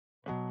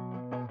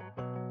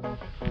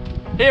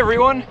Hey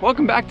everyone,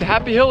 welcome back to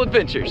Happy Hill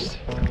Adventures.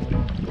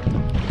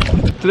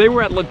 Today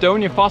we're at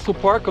Ladonia Fossil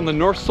Park on the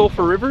North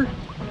Sulphur River.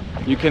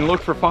 You can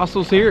look for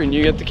fossils here and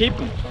you get to keep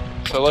them.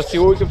 So let's see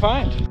what we can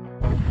find.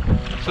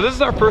 So this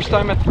is our first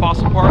time at the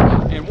fossil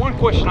park, and one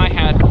question I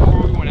had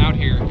before we went out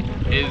here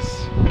is,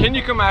 can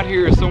you come out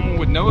here as someone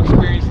with no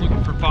experience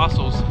looking for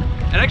fossils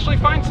and actually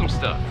find some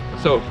stuff?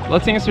 So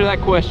let's answer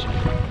that question.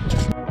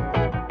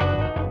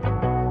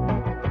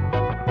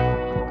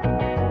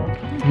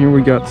 Here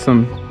we got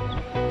some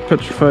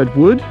petrified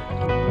wood.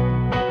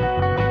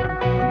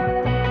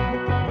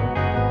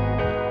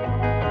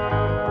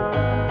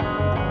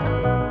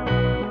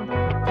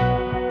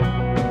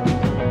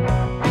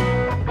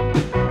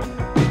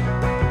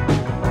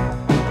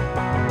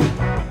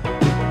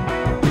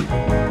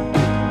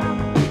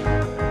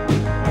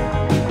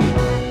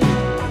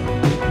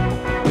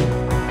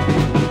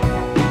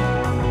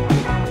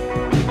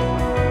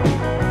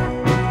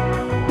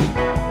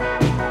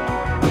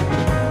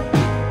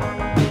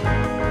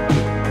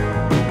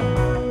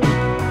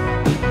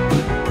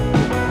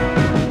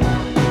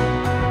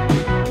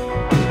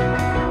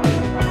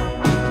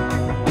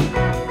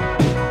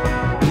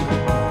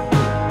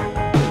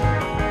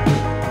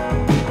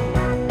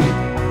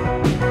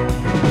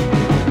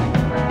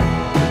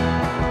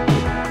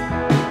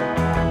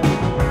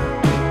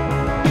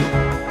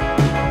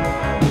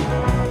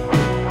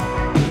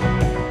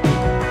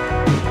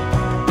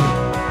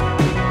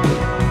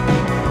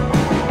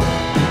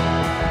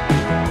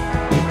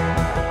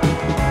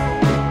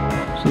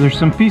 There's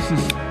some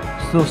pieces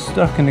still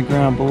stuck in the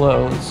ground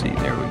below. Let's see,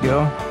 there we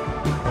go.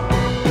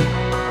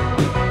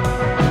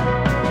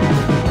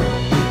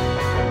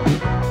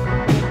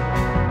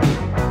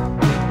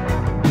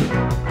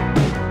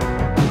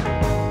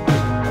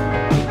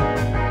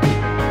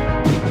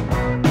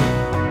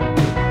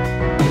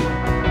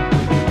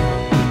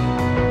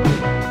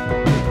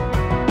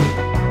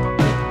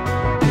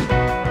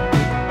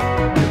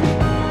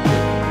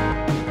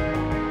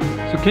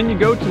 Can you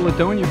go to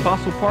Ladonia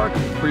Fossil Park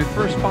for your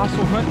first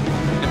fossil hunt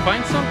and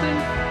find something?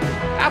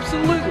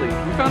 Absolutely!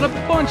 We found a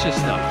bunch of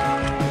stuff.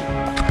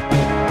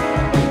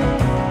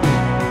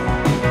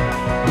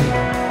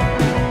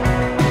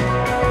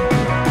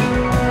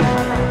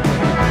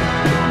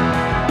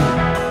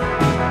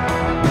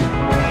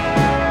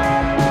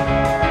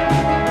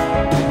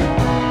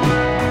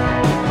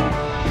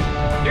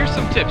 Here's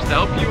some tips to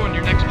help you on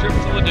your next trip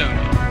to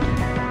Ladonia.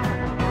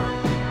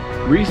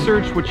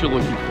 Research what you're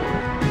looking for.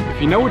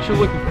 If you know what you're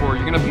looking for,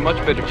 you're going to have a much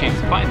better chance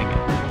of finding it.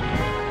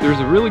 There's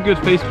a really good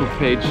Facebook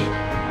page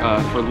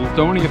for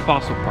Ladonia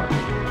Fossil Park.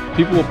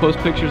 People will post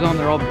pictures on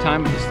there all the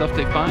time of the stuff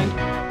they find.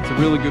 It's a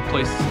really good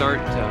place to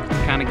start to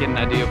kind of get an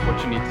idea of what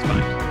you need to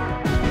find.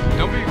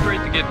 Don't be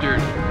afraid to get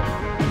dirty.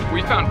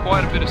 We found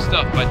quite a bit of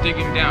stuff by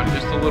digging down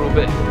just a little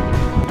bit.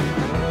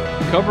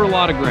 Cover a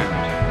lot of ground.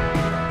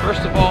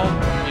 First of all,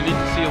 you need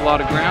to see a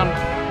lot of ground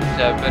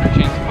to have a better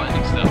chance of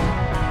finding stuff.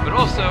 But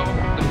also,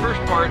 the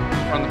first part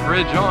from the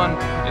bridge on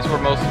is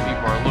where most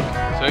people are looking.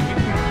 So if you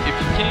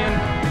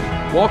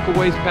can, walk a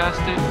ways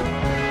past it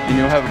and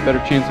you'll have a better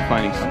chance of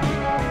finding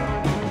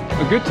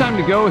something. A good time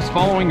to go is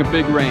following a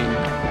big rain.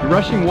 The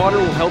rushing water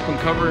will help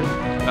uncover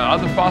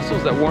other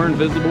fossils that weren't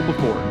visible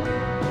before.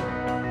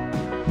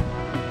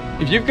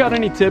 If you've got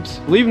any tips,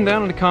 leave them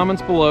down in the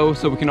comments below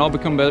so we can all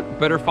become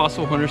better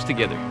fossil hunters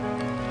together.